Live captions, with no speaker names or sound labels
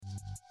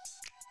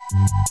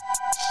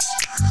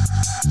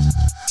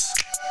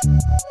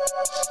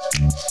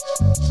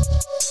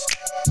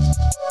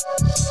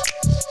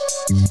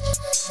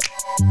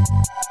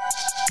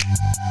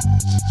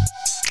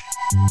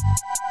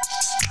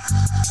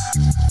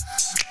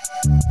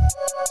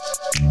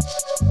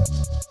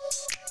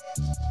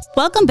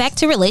Welcome back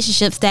to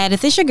Relationship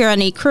Status. It's your girl,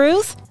 Nate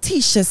Cruz.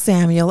 Tisha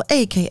Samuel,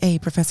 a.k.a.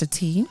 Professor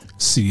T.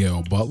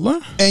 CL Butler.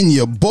 And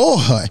your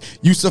boy,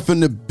 Yusuf in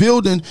the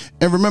building.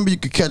 And remember, you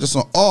can catch us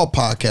on all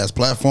podcast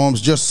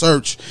platforms. Just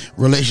search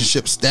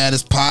Relationship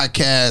Status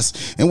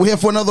Podcast. And we're here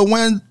for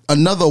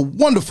another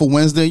wonderful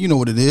Wednesday. You know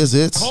what it is.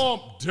 It's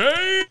Hump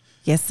Day.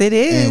 Yes, it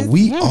is. And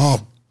we are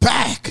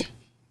back.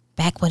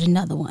 Back with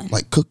another one.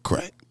 Like cook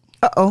crack.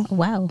 Uh-oh.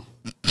 Wow.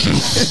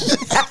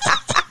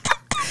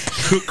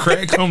 Cook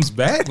crack comes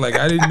back? Like,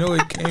 I didn't know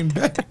it came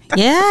back.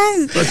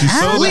 Yeah. But you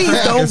sold the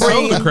crack and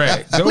sold the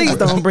crack. Please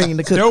don't bring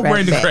the cook Don't crack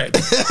bring the back.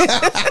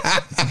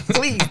 crack.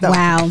 Please don't.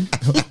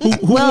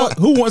 Wow.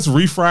 Who wants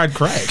refried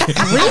crack?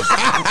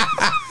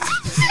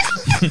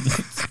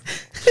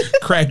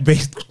 Crack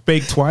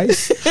baked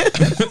twice?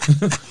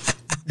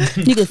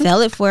 You could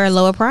sell it for a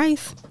lower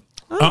price.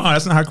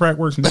 That's not how crack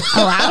works.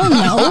 Oh, I don't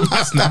know.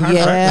 That's not how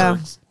crack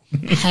works.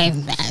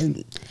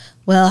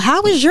 Well,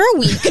 how was your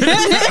week? You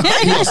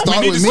gonna start We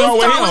need to with me? start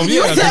with him.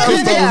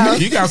 Yeah, Yeah.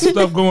 you got some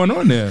stuff going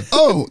on there.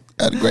 Oh,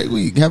 had a great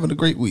week. Having a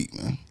great week,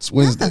 man. It's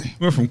Wednesday.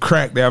 We're from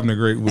crack to having a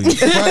great week.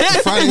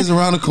 Friday's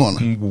around the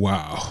corner.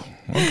 Wow.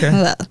 Okay.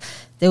 Well,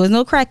 there was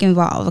no crack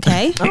involved,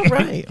 okay? All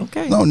right.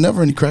 Okay. No,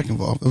 never any crack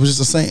involved. It was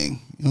just a saying.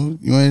 You know,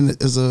 you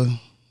ain't as a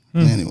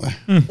anyway.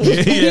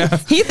 Yeah.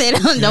 He said,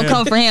 don't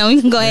come for him.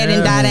 We can go ahead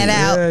and die that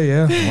out.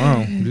 Yeah.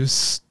 Wow.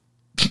 Just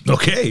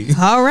okay.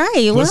 All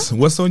right. Well,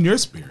 What's on your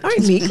spirit? All right,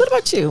 Meek. What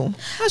about you?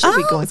 How's your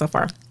week going so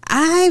far?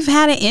 I've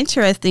had an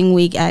interesting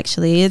week,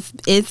 actually.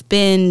 It's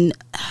been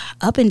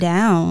up and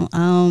down.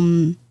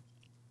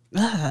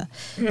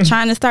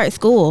 Trying to start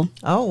school.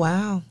 Oh,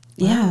 wow.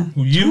 Yeah.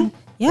 Who, you?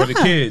 Yeah. Or the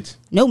kids?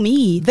 No,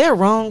 me. They're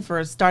wrong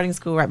for starting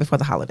school right before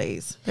the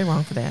holidays. They're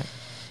wrong for that.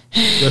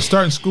 They're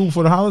starting school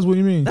for the holidays? What do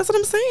you mean? That's what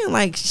I'm saying.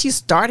 Like, she's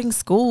starting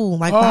school.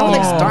 Like, why would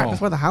they start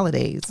before the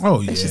holidays?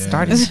 Oh, They should yeah.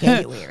 start in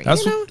January.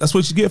 That's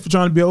what you get for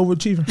trying to be an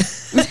overachiever.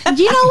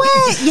 You know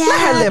what?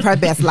 Let her Yeah. live her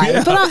best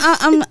life.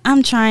 But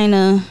I'm trying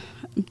to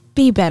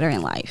be better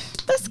in life.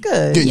 That's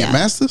good. Getting Yeah. your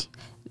master's?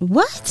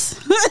 What?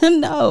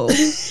 No.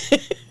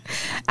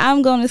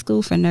 I'm going to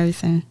school for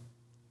nursing.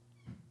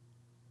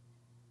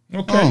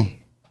 Okay.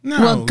 No.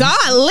 Well,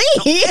 golly.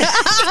 He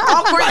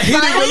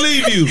didn't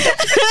believe you.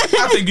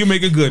 I think you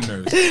make a good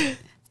nurse.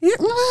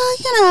 Well,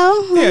 you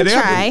know, Yeah,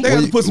 try. they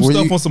have to put some Were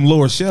stuff you- on some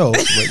lower shelves.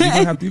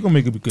 But you're gonna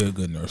make a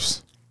good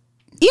nurse.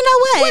 You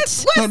know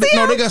what?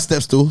 No, they got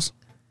step stools.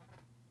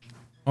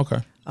 Okay.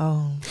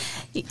 Oh.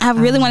 I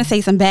really want to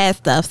say some bad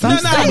stuff, so I'm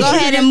No, just gonna go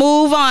ahead and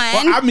move on.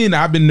 Well, I mean,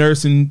 I've been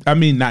nursing. I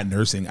mean, not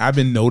nursing. I've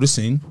been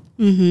noticing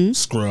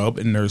scrub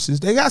and nurses.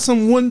 They got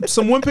some one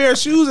pair of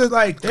shoes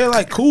they're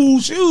like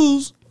cool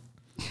shoes.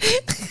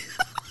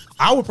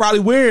 I would probably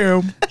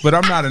wear them, but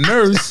I'm not a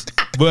nurse.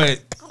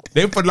 But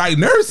they're for like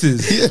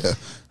nurses. Yeah.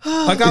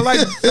 Like I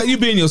like you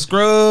be in your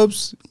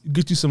scrubs.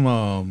 Get you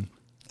some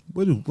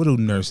what do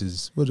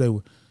nurses? What do they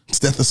wear?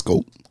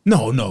 Stethoscope.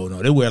 No.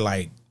 They wear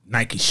like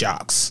Nike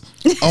Shocks.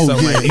 Oh, So,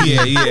 yeah. like,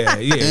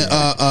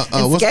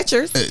 yeah. What's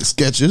Skechers.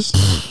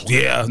 Skechers.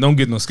 Yeah, don't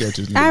get no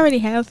sketches. I already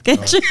have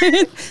sketches.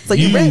 So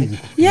you ready?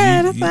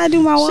 Yeah, that's why I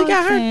do my She walk.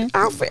 got her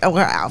outfit. Oh,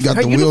 her outfit. Got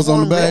her the wheels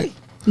on the uniform back. ready.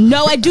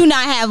 No, I do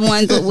not have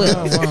ones with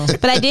wheels.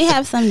 But I did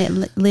have some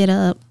that lit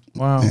up.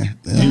 Wow. Yeah,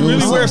 You really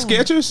what's wear up.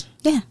 Skechers?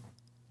 Yeah.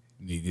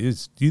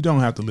 You don't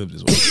have to live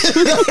this way.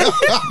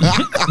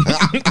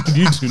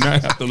 You do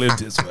not have to live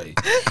this way.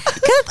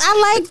 Because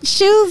I like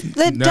shoes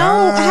that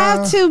don't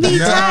have to be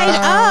tied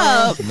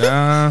up.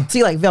 Nah. So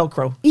you like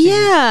Velcro.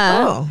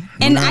 Yeah. Oh.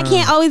 And I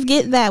can't always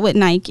get that with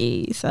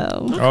Nike.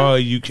 So Oh,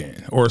 you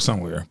can. Or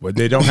somewhere. But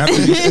they don't have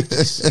to be.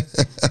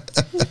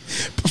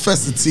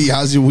 Professor T,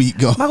 how's your week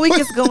going? My week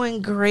is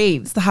going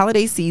great. It's the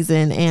holiday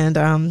season,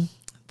 and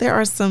there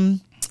are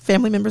some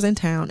family members in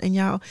town. And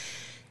y'all,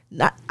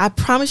 I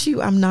promise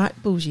you, I'm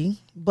not bougie,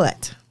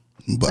 but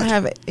I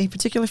have a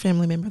particular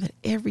family member that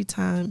every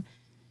time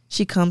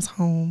she comes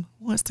home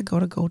wants to go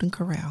to Golden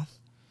Corral.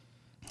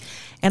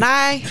 And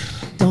I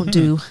don't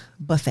do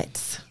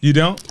buffets. You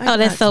don't? oh,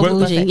 that's so What-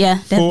 bougie. Yeah,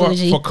 that's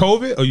bougie. For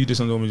COVID? Or you just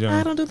don't do them in I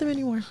general? don't do them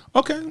anymore.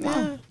 Okay.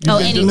 Wow. Yeah. Oh,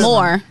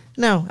 anymore.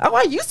 No. Oh,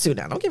 I used to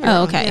now. Don't get me Oh,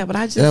 wrong. okay. Yeah, but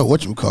I just. Yeah,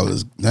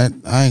 whatchamacallit, that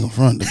I ain't gonna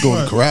front. The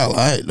Golden Corral, all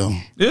right though.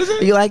 Is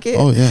it? You like it?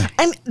 Oh, yeah.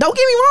 And don't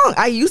get me wrong,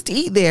 I used to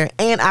eat there,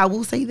 and I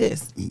will say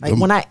this: like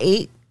when I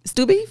ate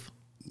stew beef,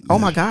 oh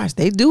my gosh,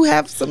 they do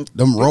have some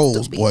Them good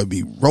rolls, stew beef. boy,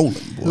 be rolling,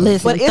 boy.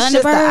 Listen, But it's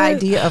just the Thunderbird.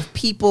 idea of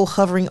people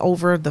hovering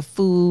over the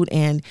food,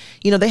 and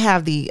they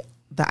have the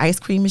ice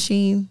cream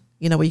machine,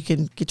 where you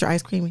can get your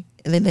ice cream,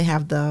 and then they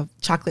have the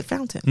chocolate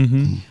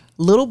fountain.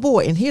 Little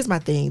boy, and here's my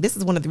thing: this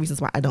is one of the reasons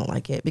why I don't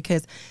like it,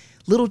 because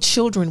little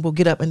children will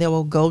get up and they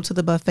will go to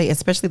the buffet,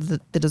 especially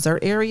the dessert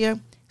area.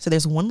 So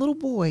there's one little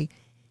boy,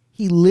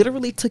 he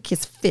literally took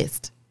his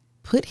fist,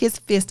 put his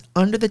fist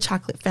under the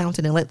chocolate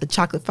fountain and let the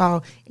chocolate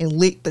fall and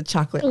lick the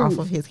chocolate off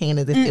of his hand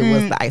as if it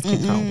was the ice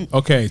cream cone.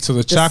 Okay, so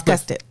the chocolate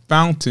Disgusted.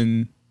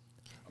 fountain.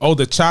 Oh,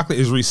 the chocolate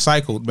is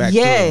recycled back.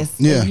 Yes.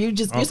 Yeah. And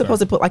you're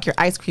supposed to put like your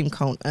ice cream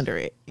cone under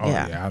it. Through. Oh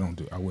Yeah. yeah,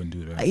 I wouldn't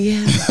do that.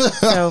 Yeah.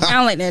 So I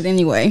don't like that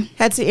anyway.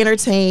 had to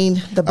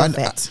entertain the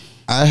buffet.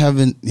 I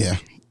haven't. Yeah.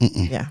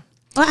 Yeah.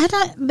 Well, I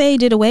thought they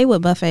did away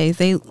with buffets.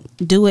 They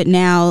do it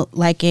now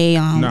like a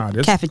Nah,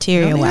 this-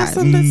 cafeteria Don't they have wise.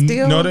 some- But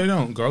still- No, they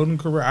don't. Golden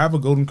Corral. I have a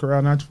Golden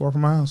Corral not too far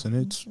from my house, and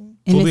it's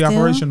it's fully still-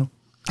 operational.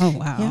 Oh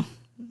wow.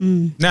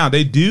 Yeah. Now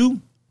they do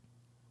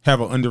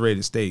have an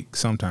underrated steak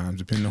sometimes,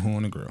 depending on who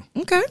on the grill.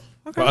 Okay.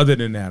 But other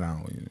than that,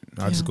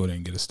 I just go there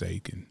and get a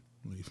steak and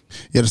leave.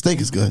 Yeah, the steak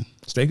is good.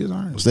 Steak is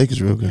alright. The steak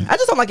is real good. I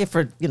just don't like it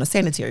for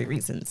sanitary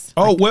reasons.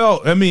 Oh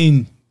well, I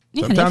mean,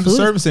 Yeah, sometimes their the food-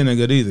 service ain't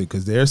good either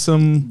because there's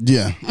some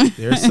Yeah.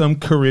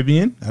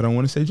 Caribbean. I don't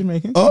want to say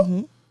Jamaican.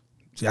 Oh,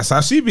 That's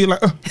how she be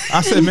like.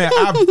 I said, man,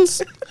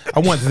 I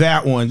want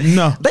that one.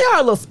 No, They are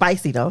a little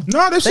spicy though.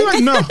 no, that shit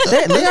like no.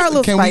 They are a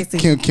little can we?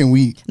 spicy. Can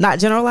we? Not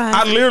generalized.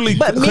 I literally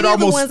but could many of the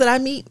almost- ones that I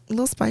meet, a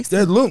little spicy.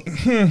 That look.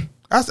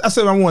 I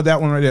said I want that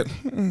one right there.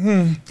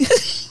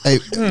 Hey,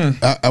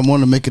 I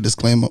want to make a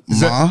disclaimer.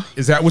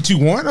 Is that what you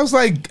want? I was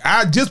like,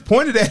 I just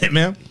pointed at it,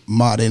 man.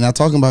 Ma, they not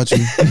talking about you.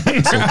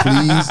 So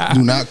please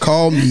do not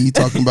call me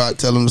talking about.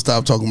 Tell them to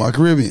stop talking about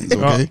Caribbeans.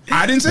 Okay.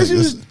 I didn't say she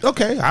was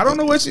okay. I don't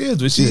know what she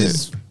is, but she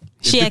is.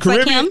 She if acts the like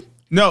Caribbean- him?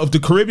 No, if the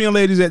Caribbean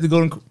ladies at the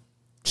Golden,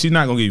 she's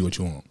not gonna give you what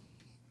you want.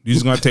 You're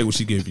just gonna take what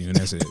she give you, and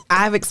that's it.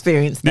 I've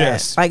experienced that.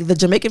 Yes. Like the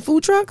Jamaican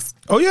food trucks.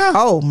 Oh yeah.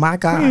 Oh my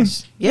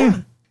gosh. Yeah.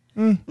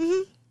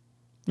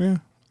 Yeah.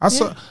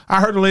 I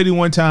heard a lady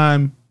one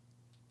time.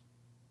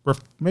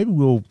 Maybe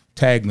we'll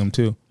tag them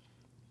too.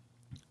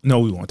 No,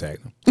 we won't tag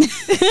them.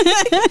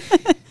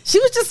 She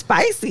was just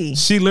spicy.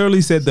 She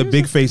literally said the was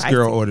big just face spicy.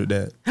 girl ordered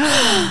that.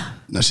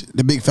 No,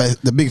 the big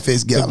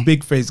face gal. The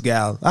big face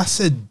gal. I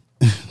said,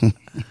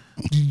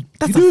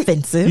 That's do-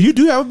 offensive. you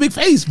do have a big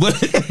face, but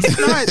it's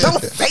not-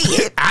 Don't say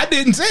it. I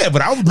didn't say it,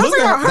 but I was Those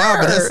looking are at her.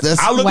 Nah, but her. that's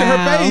I looked at her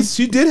Wow. face.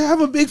 She did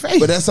have a big face.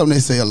 but that's something they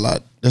say a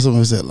lot. That's something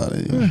they say a lot.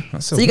 Anyway.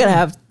 So you gotta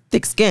have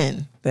thick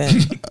skin.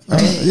 Then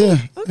Yeah.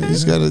 You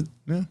just gotta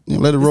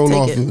let it roll take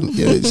off. it.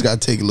 Yeah, you just gotta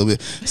take it a little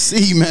bit.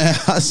 See, man,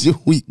 how's your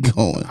week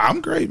going? I'm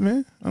great,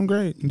 man. I'm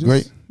great. Just,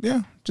 Great?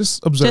 Yeah,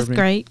 just observing. Just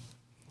great.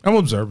 I'm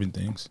observing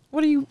things.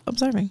 what are you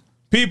observing?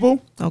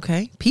 People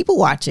People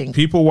watching.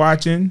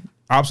 watching,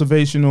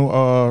 observational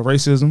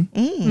racism.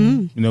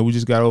 You know, we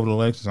just got over the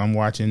elections. I'm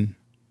watching.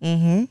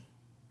 I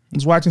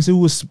was watching see who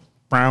was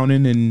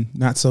frowning and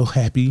not so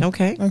happy.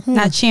 Okay. Like,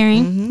 Not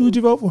cheering. who'd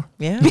you vote for?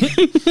 Yeah.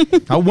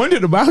 I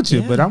wondered about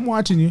you, but I'm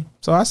watching you,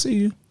 so I see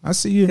you. I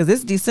see you. Because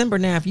it's December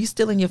now. If you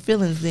still in your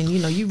feelings, then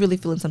you really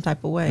feeling some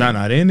type of way.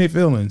 No, they in their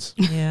feelings.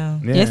 Yeah.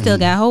 Yeah, They still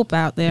got hope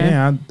out there.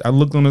 yeah. I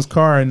looked on this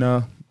car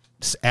and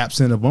it's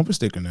absent a bumper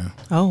sticker now.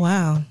 Oh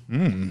wow.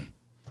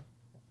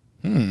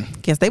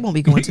 Guess they won't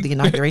be going to the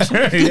inauguration.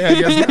 Yeah,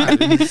 I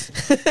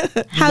guess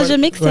not. How's your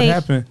What mixtape?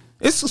 happened?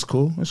 It's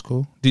cool. It's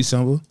cool.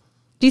 December,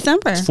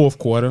 December. fourth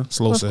quarter,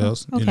 slow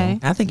sales. You Okay. know.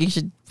 I think you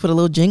should put a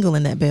little jingle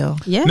in that bell.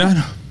 Yeah.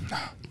 No.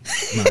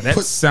 That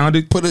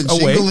sounded Put a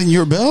away. jingle in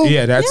your bell?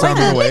 Yeah, that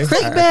sounded away. Chris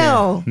I can't.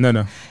 Bell.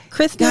 No.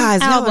 Christmas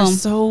Guys, y'all album. are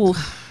so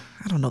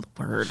I don't know the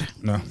word.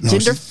 No.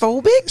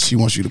 Genderphobic? She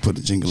wants you to put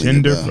a jingle in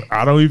Gender. your bell.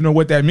 I don't even know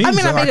what that means. I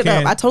mean, so I made it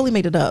can't- up. I totally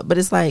made it up, but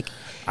it's like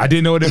I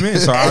didn't know what it meant,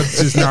 so I was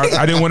just not.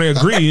 I didn't want to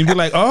agree and be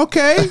like,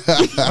 okay.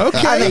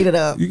 I made it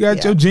up. You got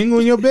Yeah. your jingle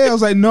in your bell. I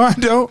was like, no, I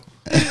don't.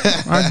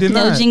 I did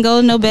No not.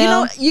 jingle, no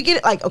bell. You know, you get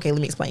it like, okay,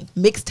 let me explain.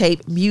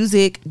 Mixtape,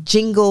 music,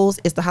 jingles,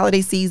 it's the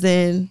holiday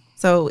season.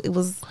 So it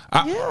was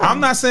I'm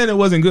not saying it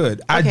wasn't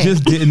good. I Okay.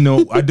 just didn't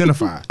know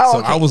identify. Oh, So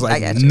okay. I was I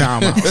like, got you. nah,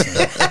 I'm out.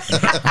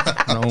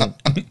 No.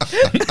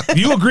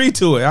 You agreed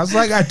to it. I was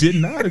like, I did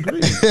not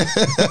agree.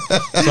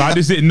 So I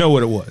just didn't know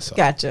what it was. So.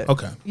 Gotcha.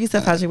 Okay.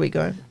 Yusuf, how's your week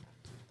going?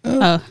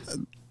 Oh,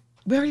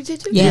 We already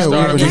did you? Yeah,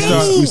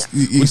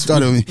 We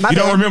started. My You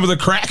don't bad. remember the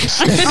crack?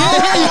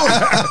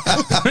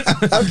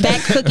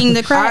 back cooking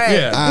the crab. All right.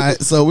 Yeah. All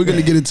right, so we're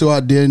gonna get into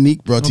our Dear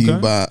Neek, brought to you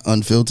Okay. by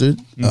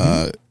Unfiltered.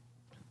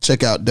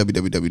 Check out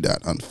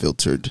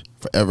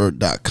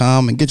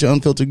www.unfilteredforever.com and get your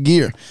unfiltered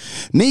gear.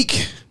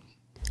 Neek,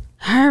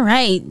 All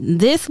right.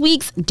 This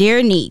week's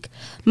Dear Neek.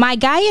 My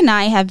guy and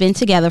I have been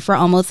together for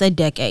almost a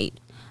decade.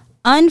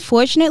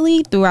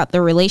 Unfortunately, throughout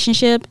the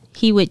relationship,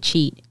 he would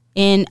cheat,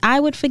 and I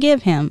would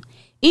forgive him.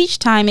 Each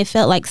time it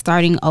felt like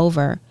starting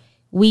over.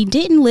 We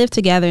didn't live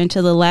together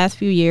until the last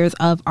few years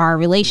of our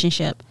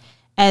relationship,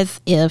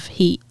 as if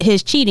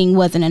his cheating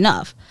wasn't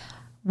enough.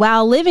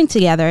 While living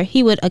together,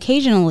 he would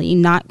occasionally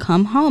not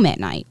come home at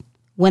night.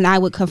 When I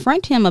would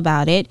confront him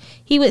about it,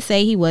 he would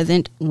say he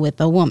wasn't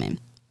with a woman.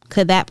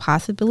 Could that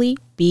possibly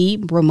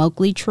be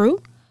remotely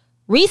true?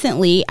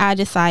 Recently, I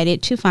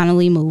decided to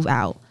finally move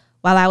out.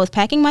 While I was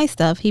packing my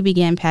stuff, he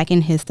began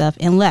packing his stuff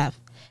and left,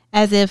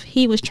 as if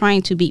he was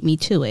trying to beat me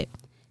to it.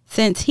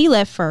 Since he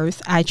left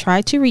first, I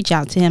tried to reach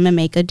out to him and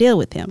make a deal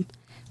with him.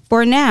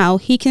 For now,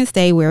 he can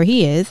stay where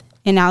he is,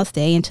 and I'll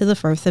stay until the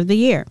first of the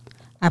year.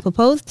 I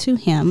proposed to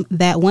him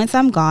that once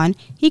I'm gone,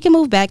 he can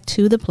move back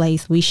to the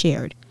place we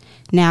shared.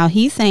 Now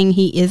he's saying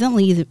he isn't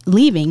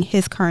leaving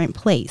his current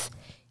place.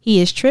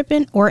 He is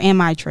tripping, or am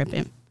I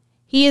tripping?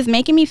 He is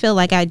making me feel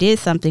like I did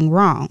something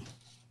wrong.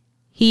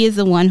 He is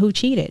the one who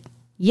cheated.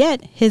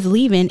 Yet his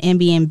leaving and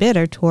being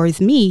bitter towards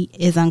me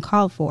is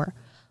uncalled for.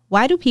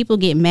 Why do people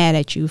get mad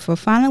at you for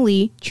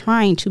finally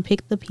trying to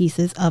pick the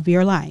pieces of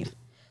your life?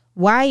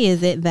 Why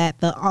is it that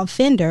the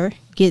offender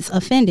gets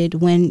offended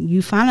when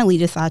you finally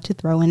decide to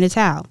throw in the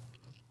towel?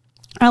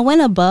 I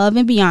went above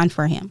and beyond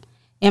for him.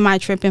 Am I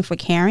tripping for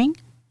caring?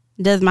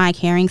 Does my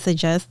caring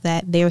suggest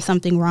that there's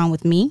something wrong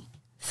with me?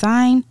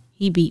 Sign,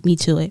 he beat me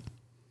to it.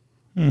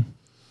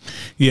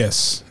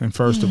 Yes. And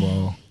first of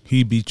all,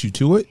 he beat you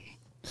to it.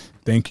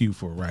 Thank you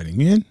for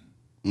writing in.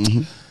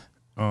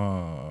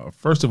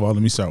 First of all,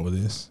 let me start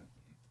with this.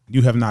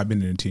 You have not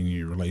been in a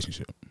 10-year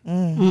relationship.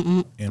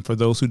 And for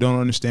those who don't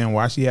understand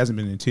why she hasn't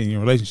been in a 10-year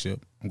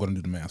relationship, I'm going to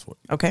do the math for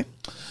you. Okay.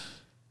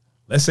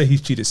 Let's say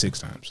he's cheated 6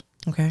 times.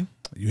 Okay.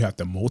 You have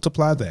to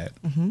multiply that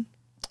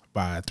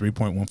by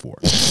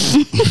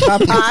 3.14.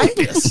 Bye bye.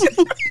 Yes.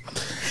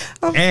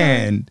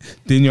 And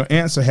then your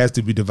answer has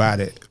to be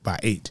divided by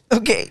 8.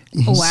 Okay.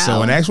 Wow.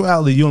 So in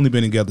actuality, you only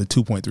been together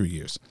 2.3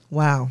 years.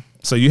 Wow.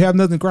 So you have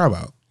nothing to cry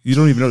about. You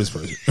don't even know this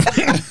person.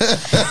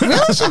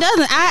 Really, she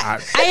doesn't. I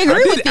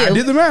agree with you. I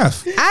did the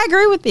math. I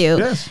agree with you.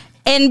 Yes.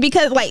 And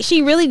because like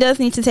she really does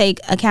need to take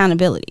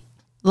accountability.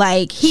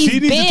 Like She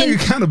needs to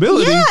take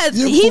accountability. Yes,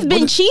 Yeah, he's but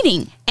been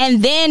cheating.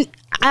 And then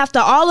after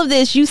all of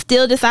this, you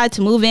still decide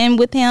to move in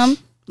with him.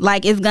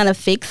 Like it's gonna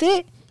fix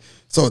it.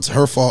 So it's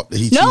her fault that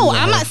he cheated No, on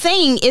I'm her. not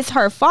saying it's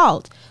her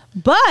fault.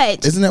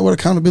 But Isn't that what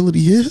accountability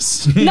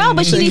is? no,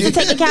 but she needs to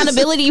take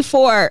accountability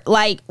for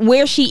like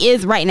where she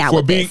is right now For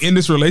with being this. in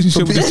this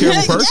relationship with this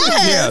terrible person?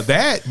 Yes. Yeah,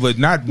 that, but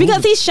not Because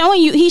moving.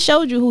 he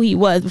showed you who he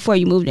was before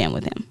you moved in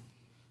with him.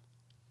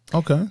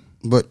 Okay.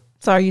 But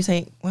So are you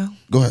saying, well,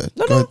 go ahead.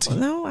 no, Go no, ahead, T.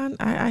 no,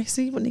 I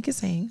see what Nick is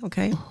saying.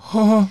 Okay.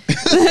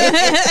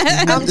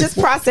 I'm just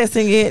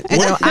processing it. You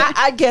know,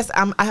 I guess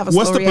I have a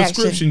What's slow the reaction.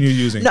 prescription you're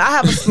using? No, I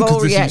have a slow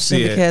 'Cause as you reaction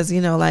said. because,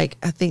 you know, like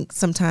I think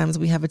sometimes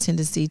we have a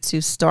tendency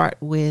to start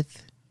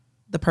with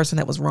the person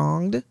that was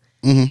wronged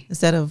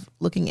instead of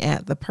looking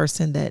at the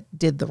person that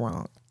did the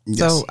wrong. Yes.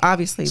 So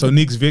obviously, So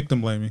Nick's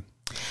victim blaming.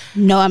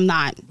 No, I'm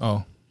not.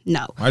 Oh.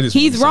 No. I just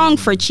He's wanna say wrong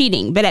that. for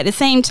cheating, but at the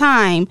same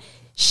time,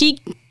 she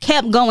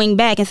kept going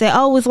back and said,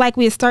 "Oh, it's like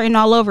we're starting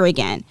all over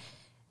again."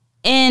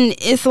 And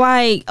it's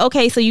like,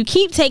 okay, so you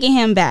keep taking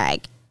him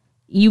back.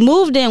 You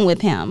moved in with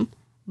him,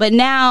 but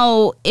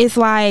now it's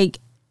like,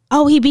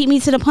 oh, he beat me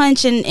to the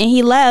punch and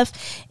he left.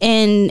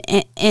 And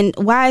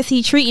why is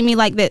he treating me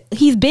like that?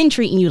 He's been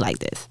treating you like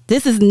this.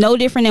 This is no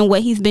different than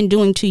what he's been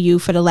doing to you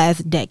for the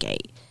last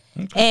decade.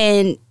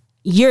 And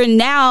you're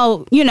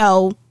now, you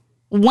know,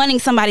 wanting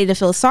somebody to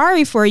feel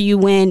sorry for you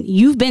when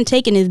you've been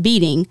taking his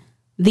beating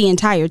the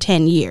entire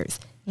 10 years.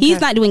 He's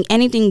not doing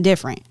anything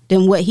different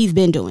than what he's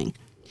been doing.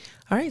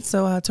 all right.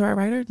 So to our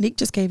writer, Nick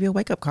just gave you a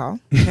wake up call.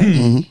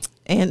 Okay?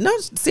 And no,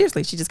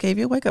 seriously, she just gave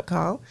you a wake up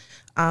call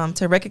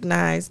to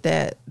recognize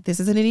that this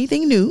isn't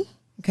anything new.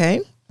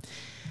 Okay.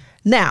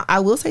 Now, I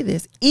will say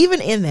this,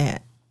 even in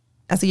that,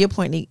 I see your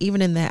point, Nick,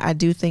 even in that, I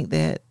do think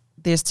that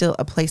there's still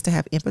a place to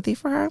have empathy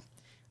for her.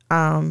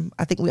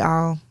 I think we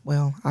all,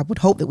 well, I would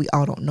hope that we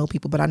all don't know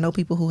people, but I know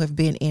people who have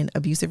been in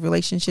abusive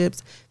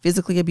relationships,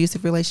 physically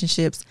abusive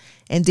relationships,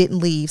 and didn't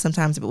leave.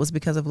 Sometimes it was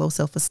because of low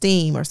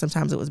self-esteem, or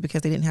sometimes it was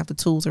because they didn't have the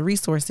tools or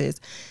resources.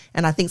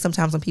 And I think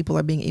sometimes when people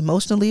are being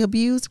emotionally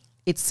abused,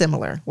 it's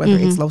similar, whether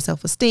it's low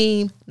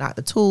self-esteem, not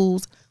the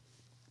tools,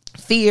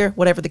 fear,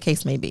 whatever the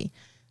case may be.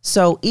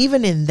 So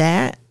even in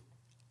that,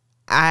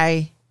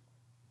 I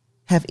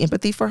have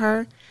empathy for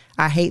her.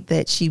 I hate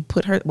that she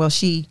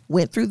she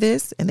went through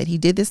this and that he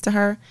did this to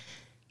her.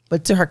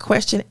 But to her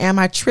question, am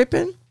I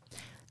tripping?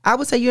 I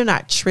would say you're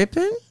not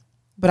tripping,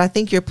 but I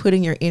think you're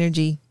putting your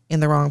energy in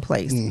the wrong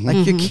place.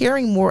 Like you're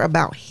caring more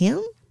about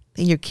him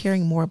than you're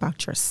caring more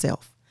about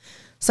yourself.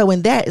 So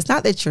in that, it's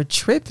not that you're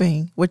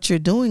tripping. What you're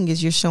doing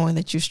is you're showing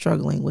that you're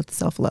struggling with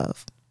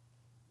self-love.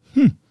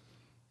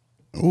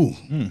 Ooh,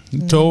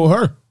 You told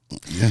her.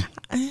 yeah.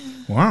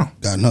 Wow.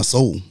 Got in her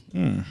soul.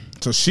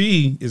 So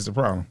she is the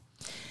problem.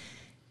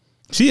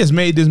 She has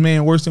made this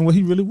man worse than what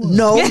he really was.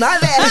 No,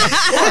 not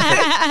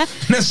that.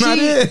 That's not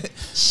it.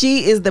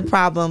 She is the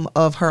problem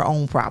of her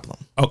own problem.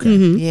 Okay.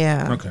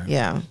 Yeah. Okay.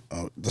 Yeah.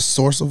 The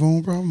source of her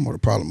own problem or the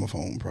problem of her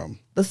own problem?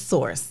 The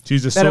source.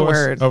 She's the Better source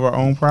word. of her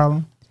own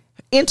problem.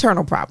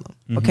 Internal problem.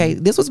 Okay.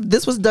 This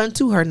was done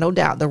to her, no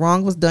doubt. The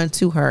wrong was done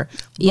to her.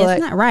 Yeah, But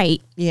it's not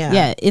right.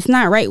 Yeah. It's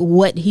not right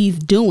what he's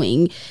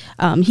doing.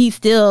 He's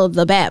still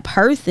the bad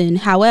person.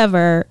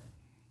 However,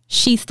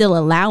 she's still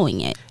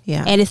allowing it.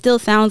 Yeah. And it still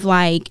sounds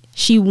like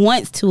she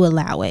wants to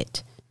allow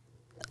it.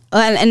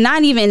 And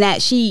not even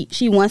that she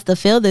wants to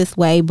feel this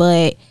way,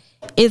 but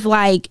it's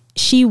like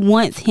she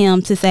wants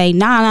him to say,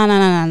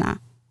 nah.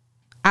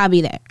 I'll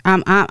be there.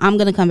 I'm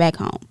gonna come back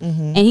home.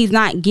 And he's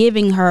not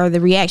giving her the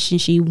reaction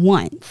she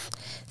wants.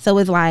 So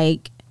it's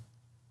like,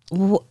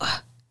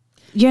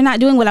 you're not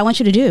doing what I want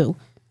you to do.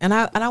 And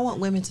I want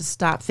women to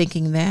stop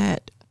thinking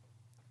that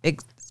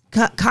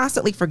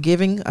constantly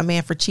forgiving a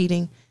man for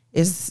cheating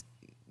is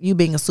you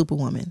being a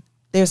superwoman.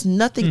 There's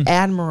nothing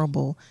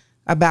admirable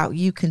about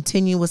you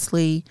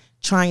continuously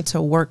trying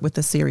to work with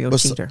a serial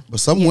cheater. But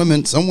some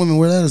women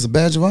wear that as a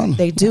badge of honor.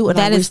 They do, and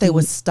That I is wish they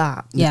would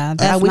stop. Yeah, I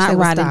that's wish not they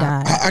would ride or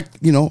stop. die.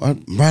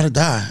 I ride or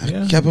die.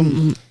 I kept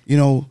him,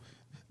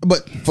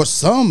 But for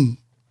some,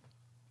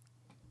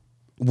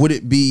 would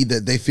it be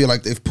that they feel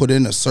like they've put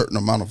in a certain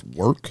amount of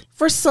work,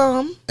 For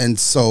some, and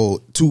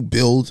so to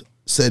build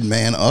said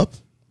man up,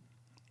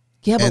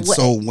 yeah, but and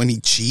so when he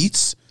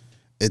cheats,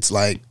 it's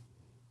like,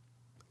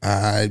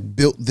 I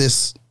built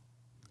this.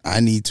 I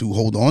need to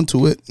hold on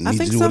to it. I need to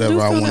think do some whatever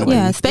do I feel want that to way. do.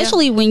 Yeah,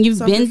 especially when you've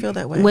Some do been feel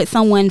that way. with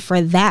someone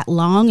for that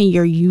long and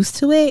you're used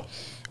to it.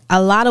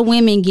 A lot of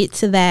women get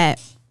to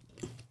that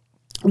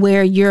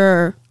where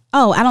you're,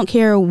 I don't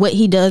care what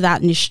he does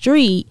out in the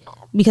street,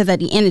 because at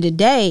the end of the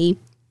day,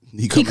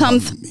 he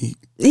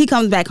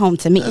comes back home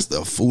to me. That's the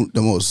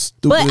most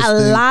stupidest But a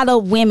thing. lot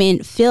of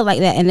women feel like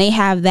that, and they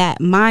have that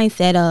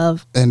mindset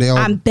of, And they all-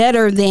 I'm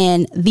better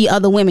than the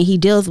other women he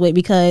deals with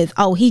because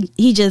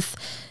he just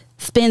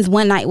spends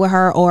one night with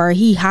her or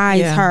he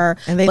hides her,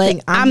 and they but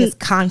think I'm his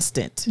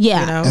constant. Yeah.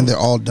 you know? And they're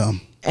all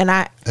dumb. And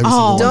Every single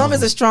one dumb of is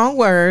them. a strong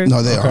word.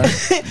 No, they are.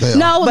 They are.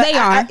 No, but they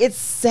are. it's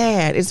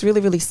sad. It's really,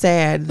 really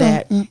sad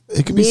that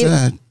It can be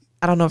men- sad.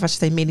 I don't know if I should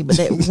say many, but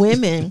that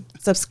women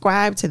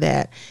subscribe to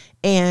that.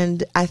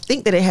 And I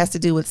think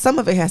that some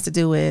of it has to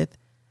do with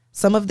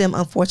some of them,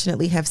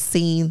 unfortunately, have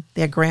seen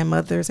their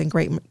grandmothers and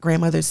great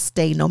grandmothers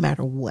stay no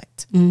matter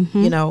what. Mm-hmm.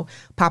 You know,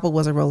 Papa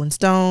was a Rolling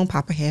Stone.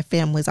 Papa had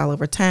families all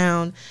over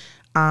town,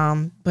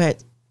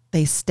 but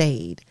they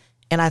stayed.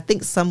 And I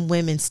think some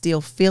women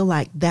still feel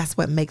like that's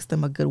what makes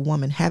them a good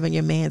woman, having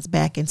your man's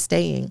back and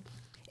staying.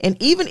 And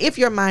even if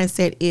your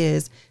mindset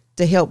is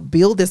to help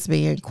build this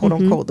man, quote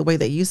unquote, the way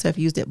that Yusuf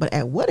used it, but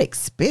at what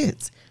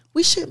expense?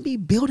 We shouldn't be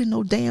building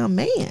no damn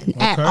man.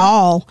 At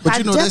all.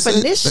 By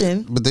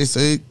definition. They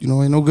say, ain't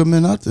no good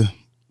men out there.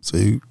 So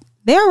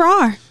There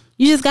are.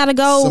 You just got to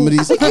go. some of I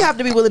these, think you have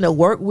to be willing to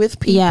work with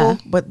people, Yeah.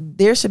 but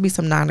there should be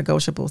some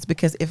non-negotiables,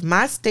 because if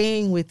my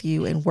staying with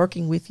you and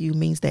working with you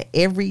means that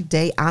every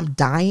day I'm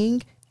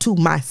dying to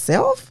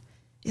myself,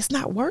 it's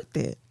not worth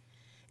it.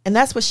 And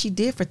that's what she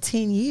did for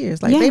 10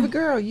 years. Like, Yeah. baby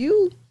girl,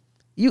 you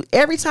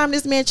every time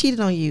this man cheated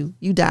on you,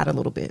 you died a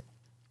little bit.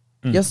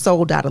 Your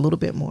soul died a little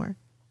bit more.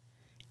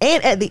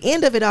 And at the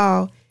end of it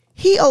all,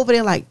 he over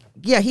there like,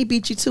 yeah, he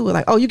beat you to it.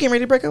 Like, oh, you getting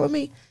ready to break up with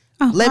me?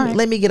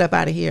 Let me get up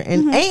out of here.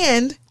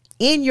 And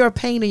in your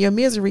pain and your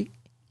misery,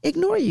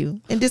 ignore you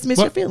and dismiss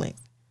your feelings.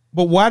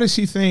 But why does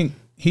she think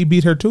he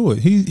beat her to it?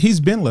 He's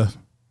been left.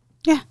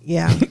 Yeah.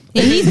 Yeah. And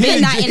he's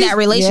been not in that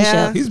relationship.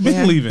 Yeah. He's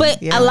been leaving.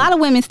 But Yeah. a lot of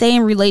women stay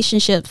in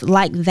relationships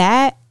like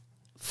that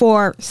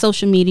for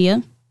social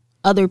media,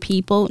 other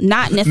people,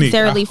 not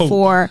necessarily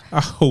for. I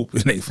hope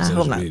it ain't for I hope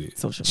social not media.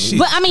 social Shit. media.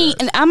 But I mean,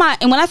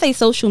 and when I say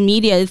social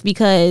media, it's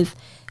because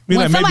I mean,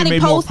 when like somebody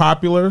maybe more posts,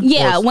 popular.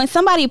 yeah, or- when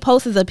somebody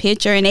posts a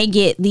picture and they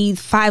get these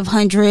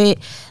 500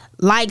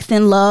 likes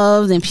and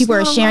loves, and people are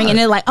not a sharing, lot. and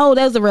they're like, "Oh,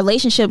 there's the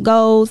relationship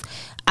goals."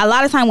 A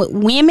lot of time with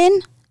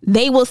women,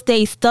 they will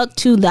stay stuck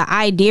to the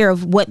idea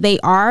of what they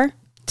are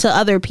to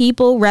other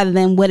people rather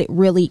than what it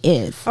really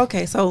is.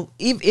 Okay, so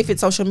if it's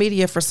social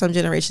media for some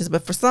generations,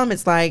 but for some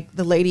it's like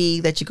the lady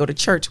that you go to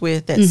church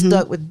with that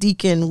stuck with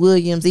Deacon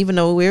Williams, even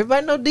though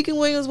everybody know Deacon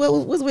Williams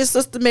was with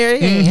Sister Mary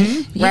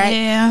Ann, right?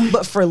 Yeah.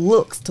 But for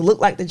looks, to look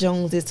like the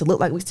Joneses, to look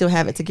like we still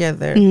have it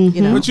together,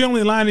 you know? But you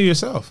only lying to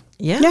yourself.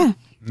 Yeah. Yeah.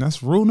 And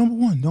that's rule number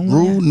one. Don't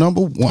rule lie.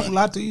 number Don't one: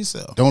 lie to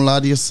yourself. don't lie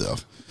to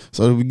yourself.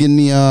 So we're getting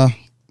the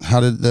how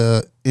did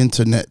the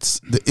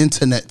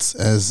internets,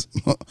 as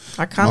Our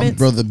my comments?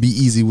 brother Be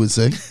Easy would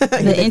say,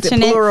 The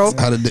internet. Plural.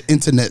 how did the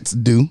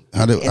internets do?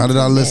 How did our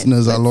Internet.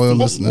 listeners, our loyal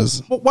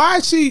listeners? But why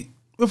is she?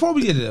 Before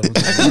we get to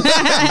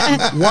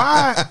that,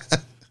 why?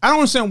 I don't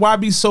understand why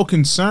be so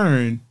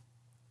concerned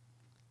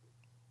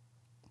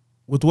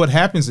with what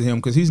happens to him,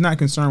 because he's not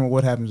concerned with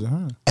what happens to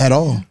her. At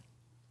all?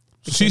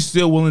 She's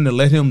still willing to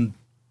let him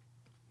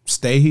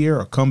stay here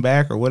or come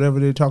back or whatever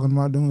they're talking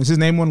about doing. Is his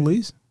name on the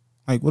lease?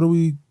 Like, what are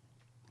we?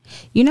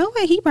 You know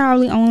what? He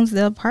probably owns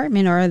the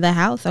apartment or the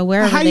house or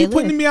wherever How they you live.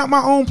 putting me out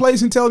my own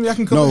place and telling me I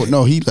can come? back?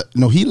 No,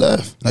 he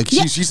left. Like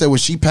Yeah. she said, when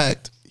she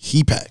packed,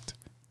 he packed.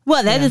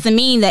 Well, that doesn't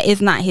mean that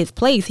it's not his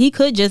place. He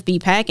could just be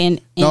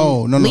packing and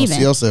No. leaving.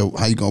 CL said,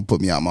 "How you gonna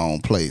put me out my own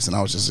place?" And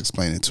I was just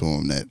explaining to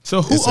him that.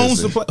 So who it says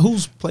owns that-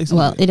 whose place?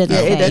 Well, it doesn't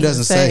Yeah, say. it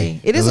doesn't say.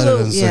 It is The a letter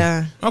little, doesn't say.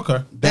 yeah. Okay.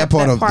 That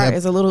part of part that,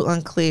 is a little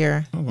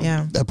unclear.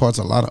 Yeah. that part's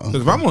a lot of.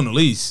 Because if I'm on the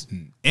lease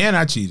and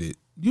I cheated,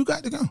 you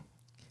got to go.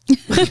 You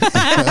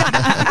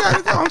got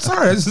to go. I'm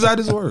sorry. This is how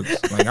this works.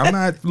 Like, I'm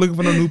not looking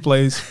for no new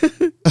place.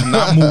 I'm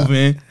not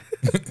moving.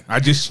 I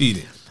just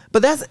cheated.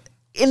 But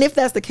if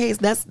that's the case,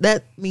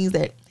 that means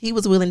that he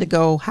was willing to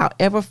go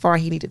however far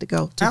he needed to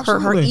go to hurt her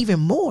Absolutely. even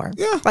more.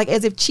 Yeah. Like,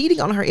 as if cheating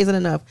on her isn't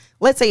enough.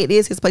 Let's say it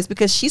is his place,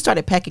 because she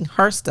started packing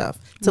her stuff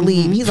to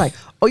leave. He's like,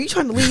 "Oh, you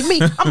trying to leave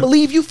me? I'm gonna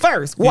leave you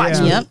first. Watch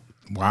Yeah. me." Yep.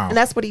 Wow. And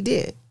that's what he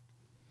did.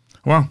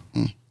 Wow.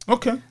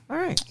 Okay. All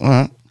right. All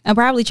right. And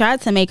probably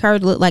tried to make her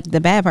look like the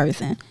bad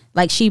person.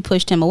 Like she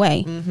pushed him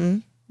away. Mm-hmm.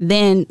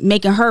 Then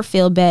making her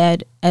feel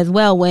bad as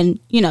well when,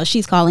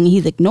 she's calling and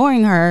he's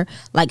ignoring her.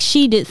 Like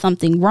she did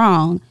something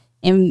wrong.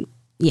 And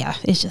yeah,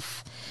 it's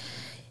just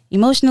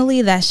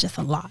emotionally, that's just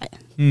a lot.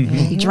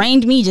 Mm-hmm. It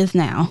drained me just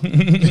now.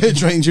 It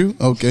drained you?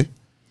 Okay.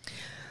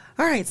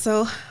 All right.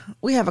 So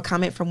we have a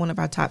comment from one of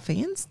our top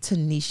fans,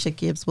 Tanisha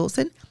Gibbs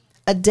Wilson.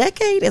 A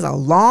decade is a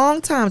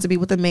long time to be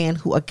with a man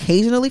who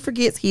occasionally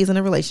forgets he is in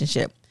a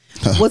relationship.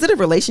 Was it a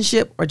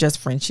relationship or just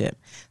friendship?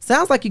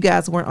 Sounds like you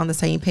guys weren't on the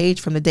same page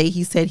from the day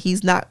he said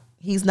he's not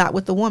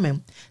with the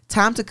woman.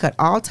 Time to cut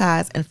all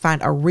ties and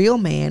find a real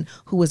man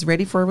who is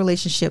ready for a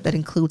relationship that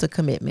includes a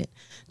commitment.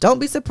 Don't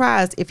be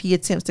surprised if he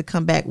attempts to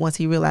come back once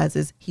he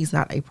realizes he's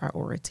not a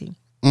priority.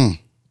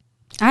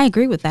 I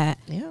agree with that.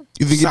 Yeah.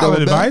 You think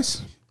solid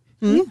advice?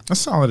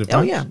 That's solid advice.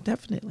 Oh yeah,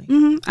 definitely.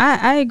 Mm-hmm.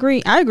 I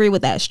agree. I agree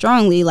with that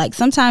strongly. Like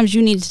sometimes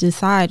you need to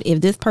decide if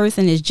this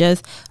person is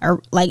just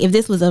if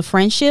this was a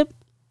friendship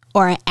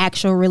or an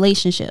actual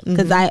relationship.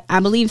 Because I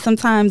believe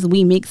sometimes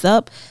we mix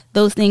up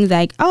those things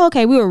like, oh,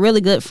 okay, we were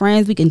really good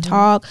friends. We can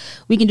talk.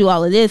 We can do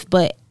all of this.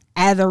 But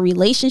as a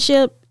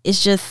relationship,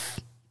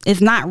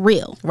 it's not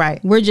real. Right.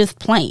 We're just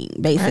playing,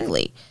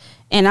 basically. Right.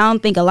 And I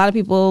don't think a lot of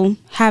people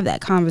have that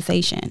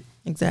conversation.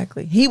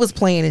 Exactly. He was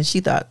playing and she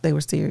thought they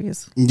were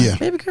serious. Yeah. Like,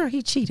 baby girl,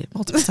 he cheated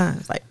multiple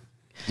times. Like,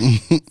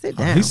 sit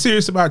down. He's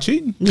serious about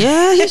cheating.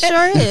 Yeah, he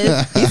sure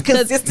is. He's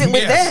consistent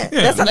with that.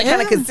 Yeah. That's the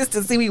kind of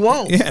consistency we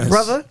want,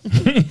 brother.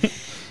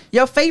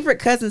 Your favorite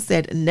cousin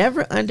said,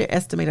 never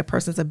underestimate a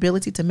person's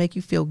ability to make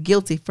you feel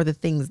guilty for the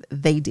things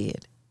they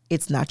did.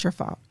 It's not your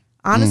fault.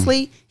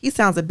 Honestly, he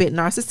sounds a bit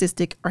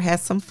narcissistic or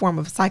has some form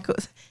of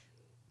psychopathy.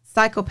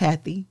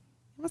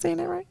 Am I saying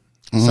that right?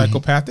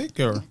 Psychopathic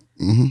or?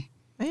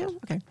 I am?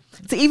 Okay.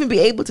 To even be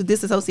able to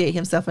disassociate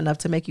himself enough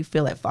to make you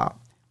feel at fault.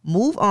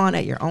 Move on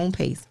at your own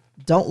pace.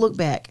 Don't look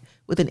back.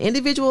 With an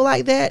individual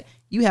like that,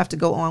 you have to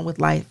go on with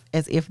life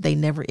as if they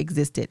never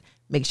existed.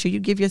 Make sure you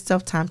give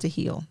yourself time to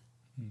heal.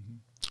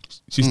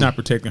 She's not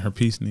protecting her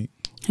peace, Neek.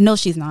 No,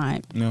 she's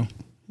not. No.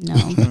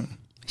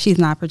 She's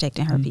not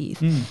protecting her peace.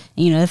 And,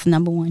 that's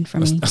number one for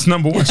me. That's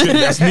number one.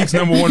 That's Neek's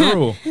number one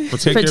rule.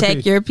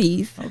 Protect your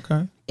peace.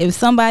 Okay. If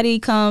somebody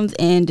comes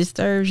and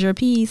disturbs your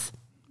peace,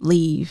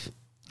 leave.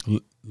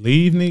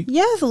 Leave, Neek?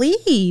 Yes,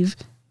 leave.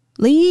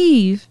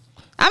 Leave.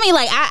 I mean,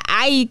 like,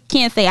 I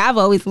can't say I've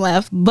always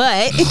left,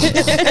 but.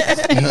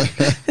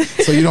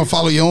 So you don't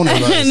follow your own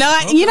advice?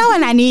 No,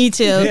 and I need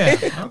to. Yeah.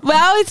 Okay. But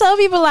I always tell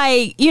people,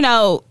 like,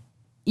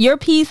 your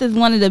peace is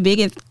one of the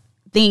biggest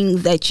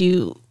things that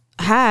you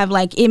have.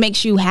 Like, it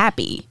makes you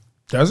happy.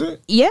 Does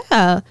it?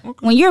 Yeah.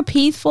 Okay. When you're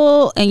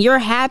peaceful and you're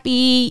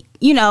happy,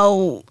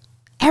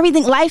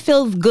 everything, life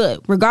feels good,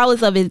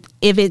 regardless of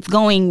if it's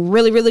going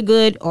really, really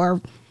good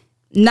or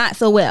not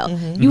so well.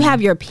 You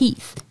have your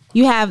peace.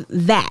 You have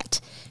that.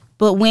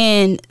 But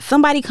when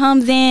somebody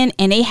comes in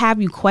and they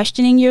have you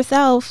questioning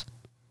yourself,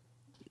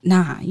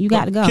 nah, you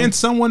got to go. Can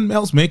someone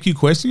else make you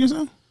question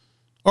yourself?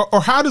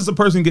 Or how does a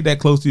person get that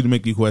close to you to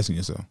make you question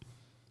yourself?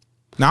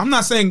 Now, I'm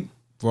not saying,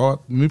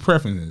 let me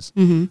preface this.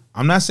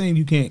 I'm not saying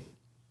you can't,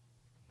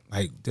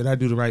 did I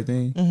do the right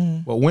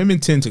thing? But women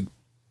tend to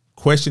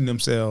question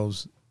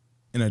themselves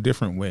in a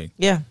different way.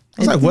 Yeah.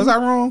 I was like, was I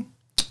wrong?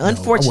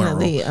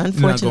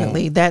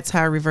 Unfortunately, that's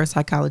how reverse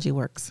psychology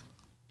works.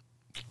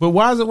 But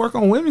why does it work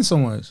on women so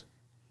much?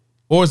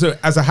 Or is it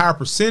as a higher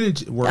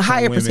percentage works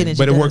on women,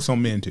 but it works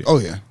on men too? Oh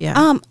yeah.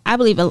 Yeah. I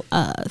believe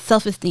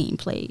self-esteem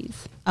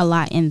plays a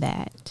lot in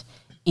that,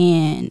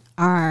 and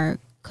our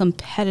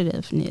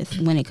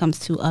competitiveness when it comes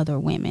to other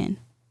women.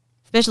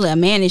 Especially a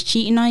man is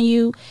cheating on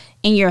you,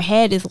 and your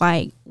head is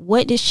like,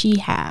 what does she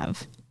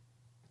have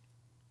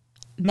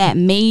that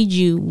made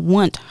you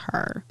want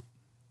her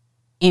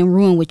and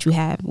ruin what you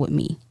have with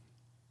me?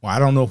 Well, I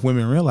don't know if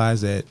women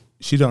realize that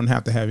she don't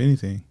have to have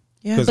anything.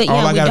 Yeah. Because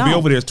all I got to be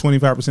over there is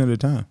 25% of the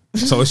time.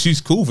 So she's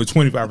cool for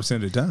 25%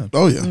 of the time.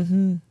 Oh,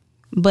 yeah.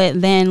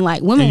 But then,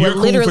 like, women and were you're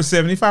literally... cool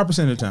for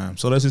 75% of the time.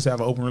 So let's just have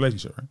an open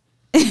relationship, right?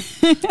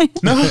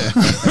 No.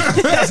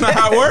 That's not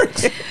how it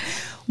works.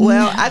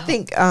 Well, I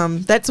think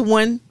that's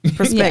one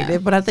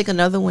perspective. But I think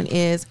another one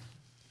is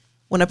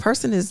when a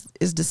person is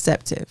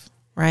deceptive,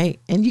 right?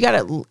 And you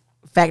got to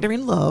factor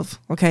in love,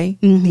 okay?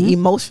 The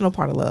emotional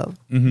part of love,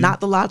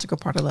 not the logical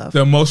part of love.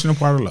 The emotional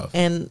part of love.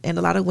 And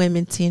a lot of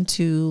women tend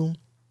to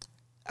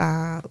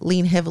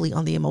lean heavily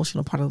on the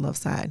emotional part of the love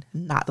side,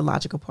 not the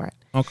logical part.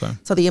 Okay.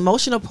 So the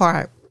emotional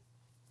part,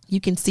 you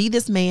can see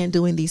this man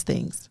doing these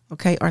things,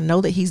 okay, or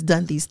know that he's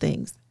done these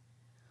things.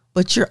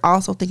 But you're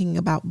also thinking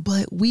about,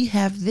 but we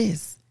have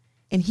this,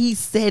 and he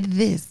said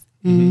this,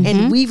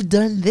 and we've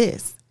done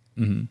this.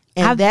 And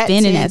I've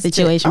been in that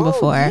situation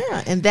before.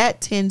 Yeah, and that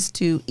tends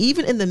to,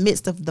 even in the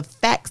midst of the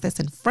facts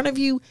that's in front of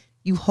you,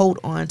 you hold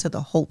on to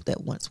the hope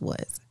that once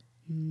was.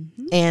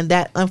 And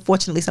that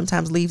unfortunately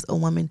sometimes leaves a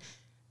woman,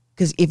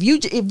 because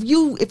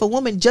if a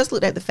woman just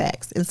looked at the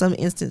facts, in some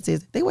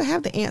instances, they would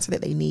have the answer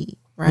that they need,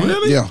 right?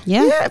 Really? Yeah.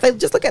 Yeah, if they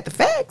just look at the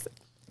facts,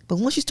 But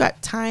once you start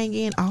tying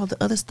in all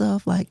the other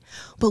stuff, like,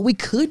 but we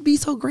could be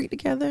so great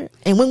together.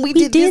 And when we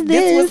did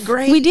this was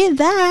great. We did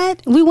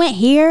that. We went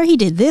here. He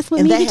did this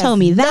with me. He told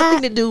me that.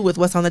 Nothing to do with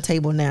what's on the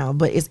table now,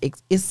 but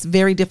it's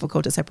very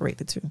difficult to separate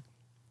the two.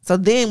 So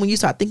then when you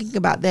start thinking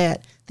about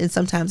that, then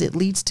sometimes it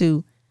leads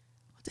to,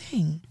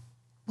 dang,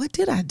 what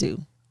did I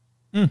do?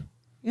 You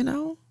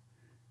know?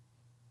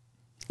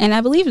 And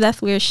I believe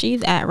that's where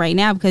she's at right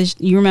now, because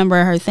you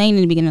remember her saying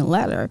in the beginning of the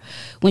letter,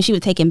 when she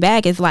was taken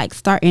back, it's like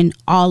starting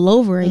all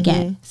over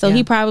again. So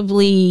he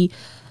probably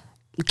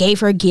gave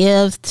her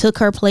gifts, took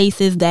her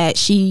places that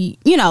she,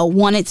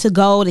 wanted to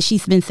go, that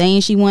she's been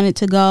saying she wanted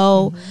to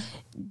go,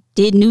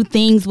 did new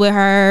things with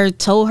her,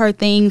 told her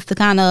things to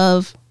kind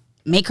of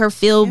make her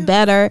feel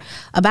better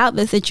about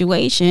the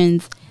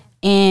situations.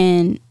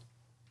 And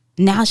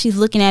now she's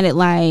looking at it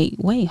like,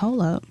 wait,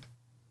 hold up.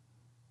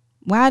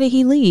 Why did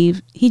he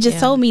leave? He just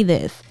told me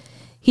this.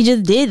 He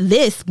just did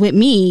this with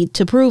me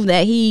to prove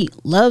that he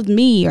loved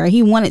me, or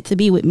he wanted to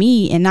be with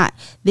me and not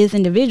this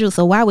individual.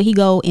 So why would he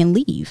go and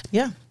leave?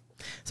 Yeah.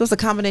 So it's a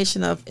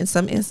combination of, in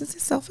some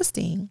instances,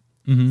 self-esteem,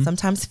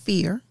 sometimes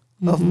fear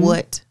of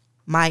what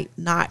might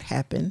not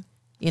happen.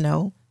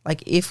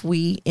 Like if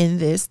we end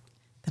this,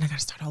 then I got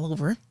to start all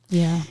over.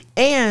 Yeah.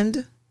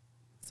 And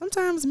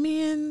sometimes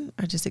men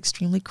are just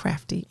extremely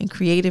crafty and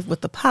creative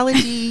with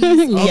apologies.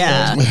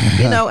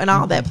 And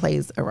all that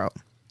plays a role.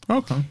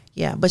 Okay.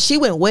 Yeah. But she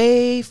went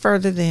way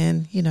further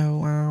than,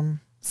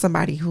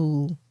 somebody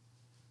who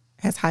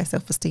has high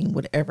self-esteem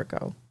would ever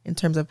go, in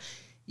terms of,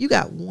 you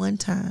got one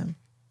time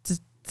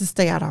to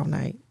stay out all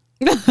night.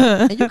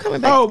 And you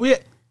coming back. Oh, yeah.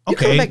 Okay. You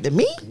coming back to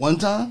me? One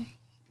time?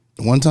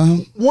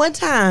 One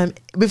time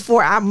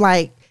before I'm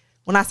like,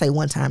 when I say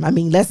one time, I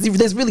mean, that's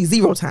really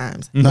 0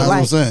 times. That's what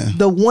I'm saying.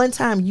 The one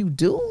time you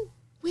do,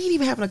 we ain't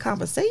even having a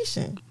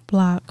conversation.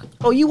 Block.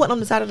 Oh, you went on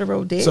the side of the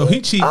road dead? So he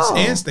cheats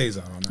and stays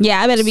out on that.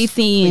 Yeah, I better be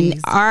seeing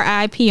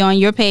RIP on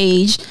your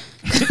page.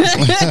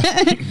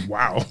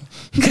 Wow.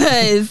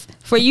 Because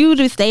for you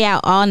to stay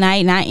out all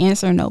night, not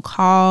answer no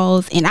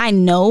calls, and I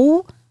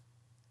know,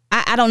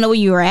 I don't know where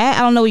you're at,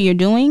 I don't know what you're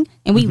doing,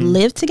 and we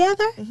live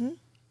together?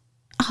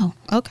 Oh,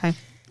 okay.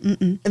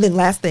 And then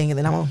last thing, and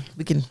then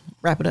we can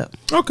wrap it up.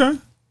 Okay.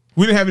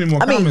 We didn't have any more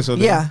comments.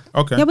 Okay. Yeah,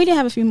 we did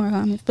have a few more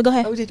comments, but go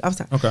ahead. Oh, we did? I'm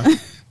sorry. Okay.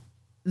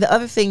 The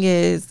other thing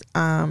is,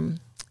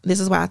 this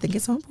is why I think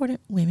it's so important,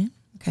 women,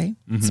 okay,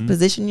 to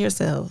position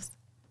yourselves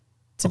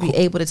to be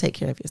able to take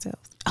care of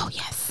yourselves. Oh,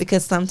 yes.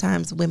 Because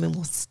sometimes women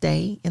will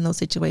stay in those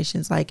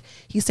situations. Like,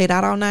 he stayed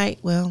out all night.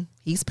 Well,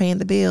 he's paying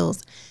the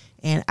bills,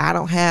 and I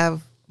don't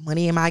have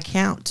money in my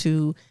account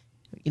to,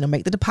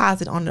 make the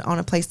deposit on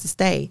a place to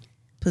stay.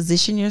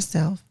 Position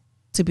yourself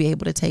to be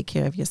able to take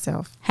care of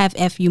yourself. Have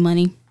FU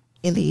money.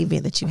 In the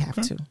event that you have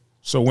to.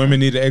 So women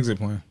need an exit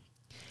plan.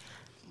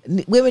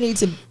 Women need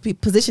to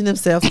position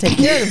themselves, take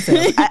care of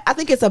themselves. I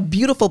think it's a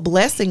beautiful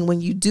blessing when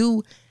you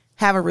do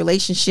have a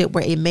relationship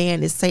where a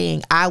man is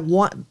saying, I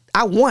want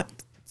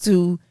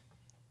to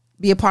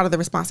be a part of the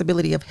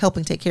responsibility of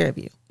helping take care of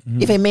you.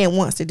 If a man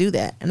wants to do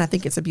that. And I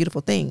think it's a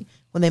beautiful thing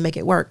when they make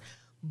it work.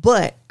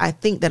 But I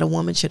think that a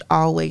woman should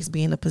always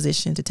be in a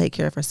position to take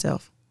care of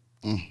herself.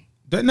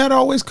 Doesn't that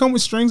always come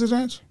with strings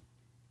attached?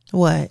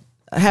 What?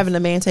 Having a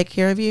man take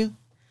care of you?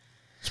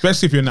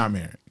 Especially if you're not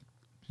married.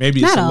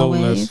 Maybe it's not a little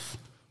always. less.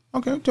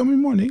 Okay, tell me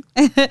more, Nick.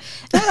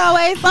 Not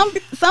always.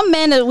 Some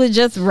men that was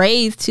just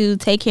raised to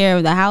take care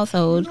of the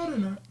household. No, they're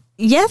not.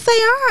 Yes,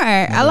 they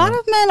are. A lot of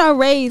men are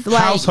raised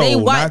like Household, they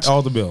watch not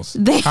all the bills.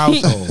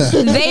 Household.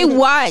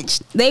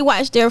 They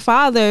watch their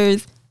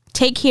fathers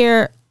take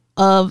care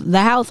of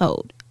the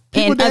household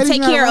People and daddies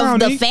take not care around, of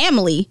the Nick.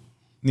 family.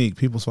 Nick,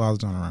 people's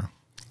fathers not around.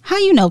 How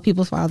you know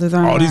people's fathers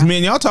aren't All these around?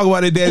 men y'all talk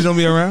about their daddies don't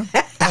be around.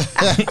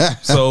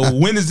 So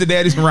when is the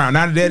daddies around?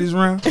 Now the daddies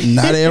around?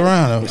 Not they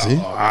around, see?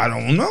 I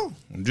don't know.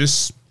 I'm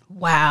just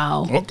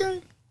Wow.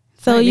 okay.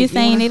 So Right, you Nick,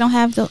 saying they don't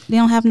have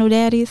no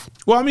daddies?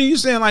 Well, I mean, you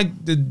saying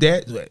like the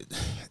dad.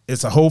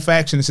 It's a whole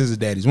faction that says the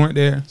daddies weren't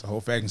there. It's a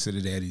whole faction that says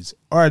the daddies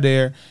are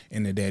there,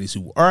 and the daddies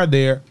who are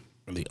there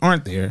really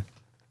aren't there.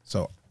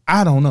 So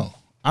I don't know.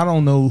 I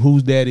don't know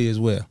whose daddy is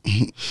where.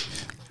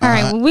 All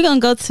right, well, we're going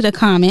to go to the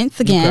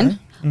comments again.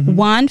 Okay.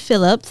 Juan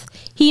Phillips,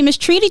 he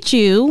mistreated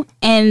you,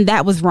 and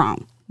that was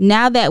wrong.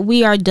 Now that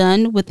we are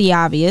done with the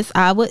obvious,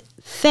 I would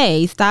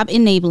say stop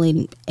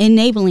enabling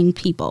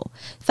people.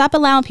 Stop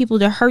allowing people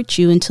to hurt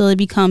you until it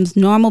becomes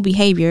normal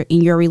behavior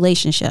in your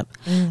relationship.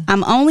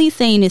 I'm only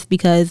saying this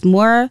because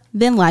more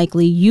than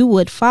likely you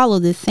would follow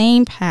the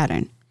same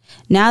pattern.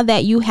 Now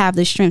that you have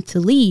the strength to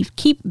leave,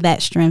 keep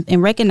that strength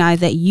and recognize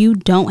that you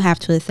don't have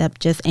to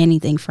accept just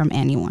anything from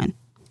anyone.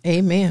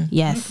 Amen.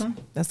 Yes.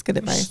 That's good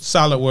advice.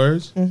 Solid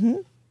words.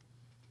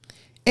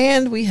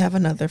 And we have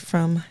another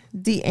from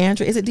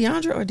Deandra. Is it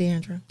Deandra or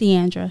Deandra?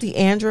 Deandra.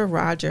 Deandra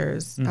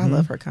Rogers. I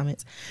love her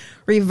comments.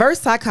 Reverse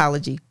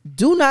psychology.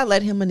 Do not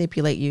let him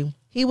manipulate you.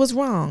 He was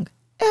wrong.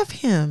 F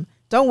him.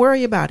 Don't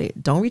worry about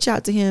it. Don't reach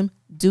out to him.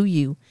 Do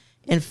you.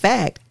 In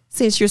fact,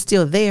 since you're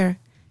still there,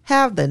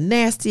 Have the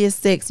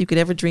nastiest sex you could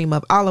ever dream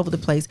of all over the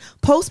place.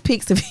 Post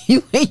pics of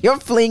you and your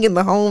fling in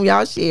the home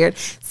y'all shared,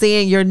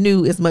 saying your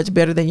new is much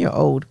better than your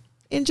old.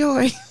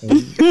 Enjoy.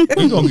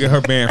 We're gonna get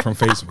her banned from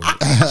Facebook.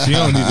 She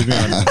don't need to be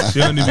on that. She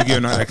don't need to be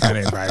giving out that kind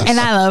of advice.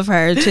 And I love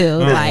her too.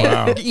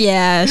 Wow.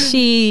 Yeah,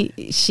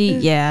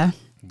 yeah.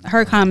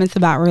 Her comments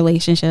about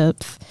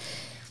relationships.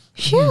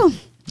 Phew.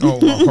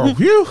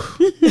 Phew.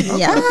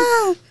 Yeah.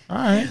 All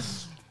right.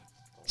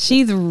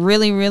 She's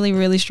really, really,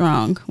 really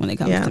strong when it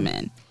comes to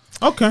men.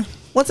 Okay.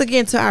 Once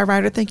again, to our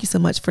writer, thank you so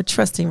much for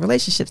trusting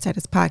Relationship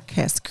Status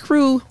Podcast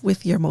crew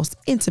with your most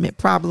intimate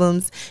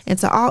problems. And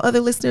to all other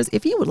listeners,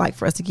 if you would like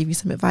for us to give you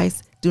some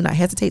advice, do not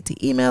hesitate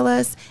to email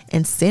us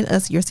and send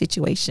us your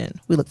situation.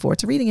 We look forward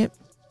to reading it.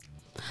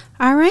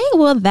 All right.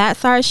 Well,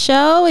 that's our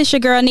show. It's your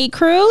girl, Neat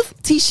Cruz.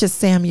 Tisha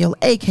Samuel,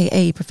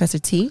 a.k.a. Professor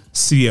T.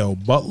 CL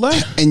Butler.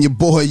 And your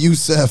boy,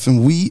 Yusef,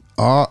 and we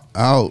are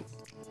out.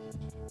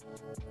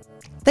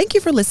 Thank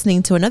you for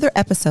listening to another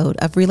episode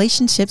of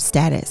Relationship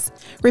Status.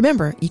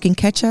 Remember, you can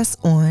catch us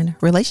on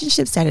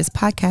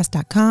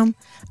relationshipstatuspodcast.com,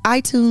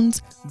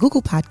 iTunes,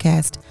 Google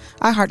Podcast,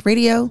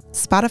 iHeartRadio,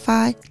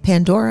 Spotify,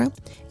 Pandora,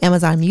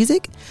 Amazon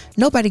Music,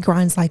 Nobody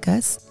Grinds Like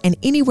Us, and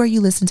anywhere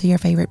you listen to your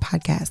favorite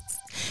podcasts.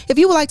 If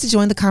you would like to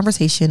join the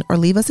conversation or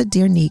leave us a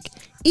Dear Neek,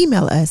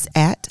 email us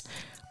at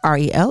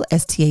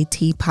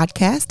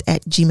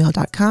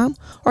relstatpodcast@gmail.com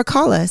or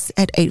call us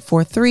at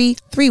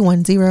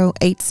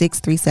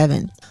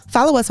 843-310-8637.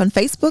 Follow us on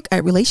Facebook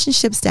at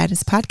Relationship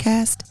Status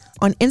Podcast,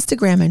 on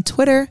Instagram and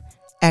Twitter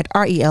at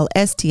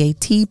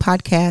RELSTAT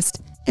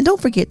Podcast. And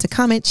don't forget to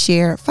comment,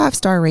 share,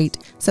 5-star rate,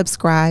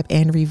 subscribe,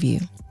 and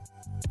review.